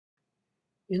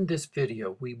In this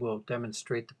video, we will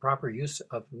demonstrate the proper use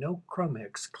of no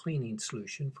Chromex cleaning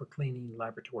solution for cleaning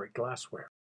laboratory glassware.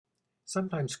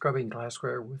 Sometimes scrubbing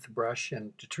glassware with a brush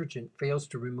and detergent fails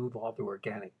to remove all the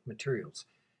organic materials.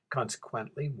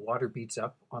 Consequently, water beads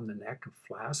up on the neck of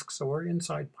flasks or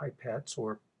inside pipettes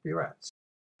or burettes.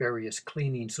 Various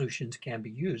cleaning solutions can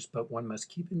be used, but one must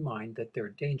keep in mind that they're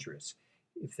dangerous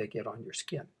if they get on your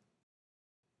skin.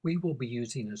 We will be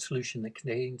using a solution that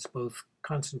contains both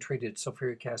concentrated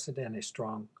sulfuric acid and a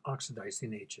strong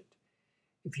oxidizing agent.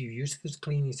 If you use this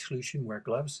cleaning solution, wear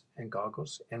gloves and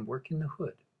goggles and work in the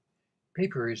hood.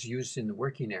 Paper is used in the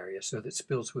working area so that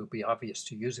spills will be obvious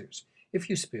to users. If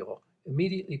you spill,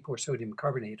 immediately pour sodium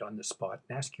carbonate on the spot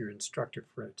and ask your instructor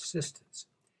for assistance.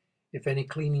 If any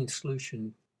cleaning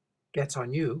solution gets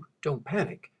on you, don't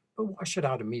panic, but wash it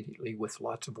out immediately with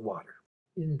lots of water.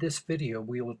 In this video,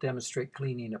 we will demonstrate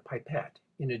cleaning a pipette.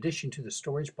 In addition to the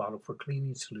storage bottle for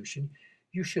cleaning solution,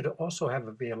 you should also have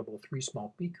available 3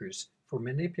 small beakers for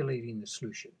manipulating the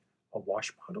solution, a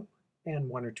wash bottle, and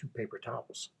 1 or 2 paper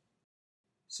towels.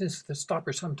 Since the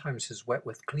stopper sometimes is wet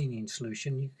with cleaning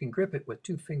solution, you can grip it with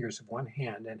 2 fingers of one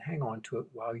hand and hang on to it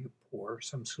while you pour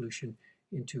some solution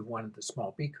into one of the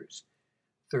small beakers.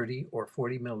 30 or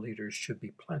 40 milliliters should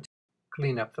be plenty.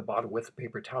 Clean up the bottle with a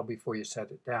paper towel before you set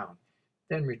it down.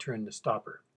 Then return the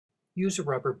stopper. Use a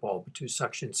rubber bulb to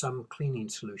suction some cleaning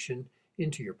solution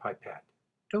into your pipette.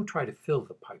 Don't try to fill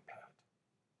the pipette.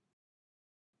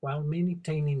 While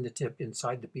maintaining the tip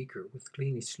inside the beaker with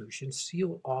cleaning solution,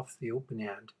 seal off the open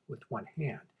end with one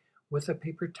hand. With a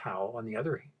paper towel on the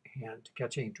other hand to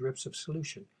catch any drips of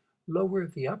solution, lower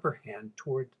the upper hand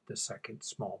toward the second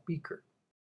small beaker.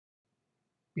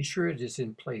 Be sure it is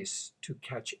in place to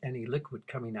catch any liquid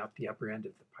coming out the upper end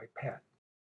of the pipette.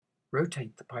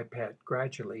 Rotate the pipette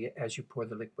gradually as you pour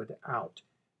the liquid out.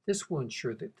 This will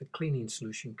ensure that the cleaning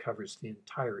solution covers the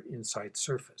entire inside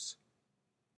surface.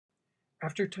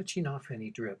 After touching off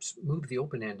any drips, move the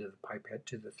open end of the pipette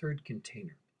to the third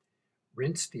container.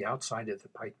 Rinse the outside of the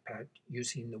pipette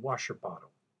using the washer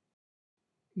bottle.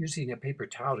 Using a paper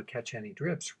towel to catch any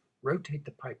drips, rotate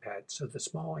the pipette so the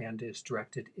small end is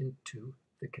directed into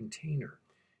the container.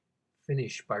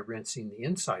 Finish by rinsing the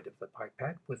inside of the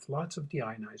pipette with lots of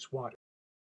deionized water.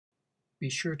 Be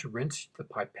sure to rinse the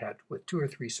pipette with 2 or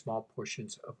 3 small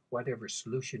portions of whatever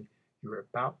solution you are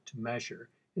about to measure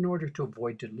in order to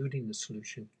avoid diluting the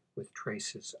solution with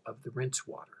traces of the rinse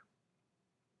water.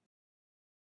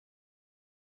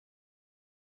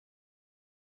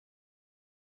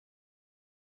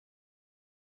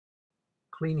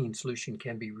 Cleaning solution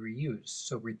can be reused,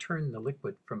 so return the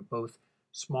liquid from both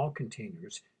small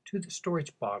containers to the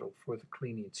storage bottle for the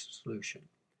cleaning solution.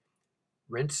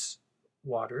 Rinse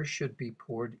water should be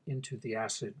poured into the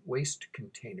acid waste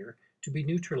container to be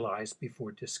neutralized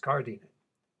before discarding it.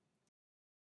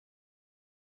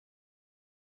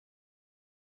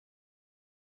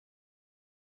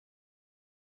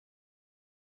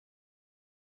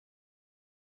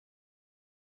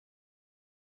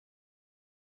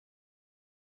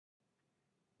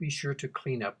 Be sure to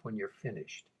clean up when you're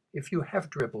finished. If you have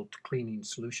dribbled cleaning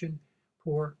solution,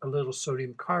 pour a little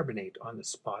sodium carbonate on the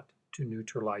spot to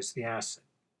neutralize the acid.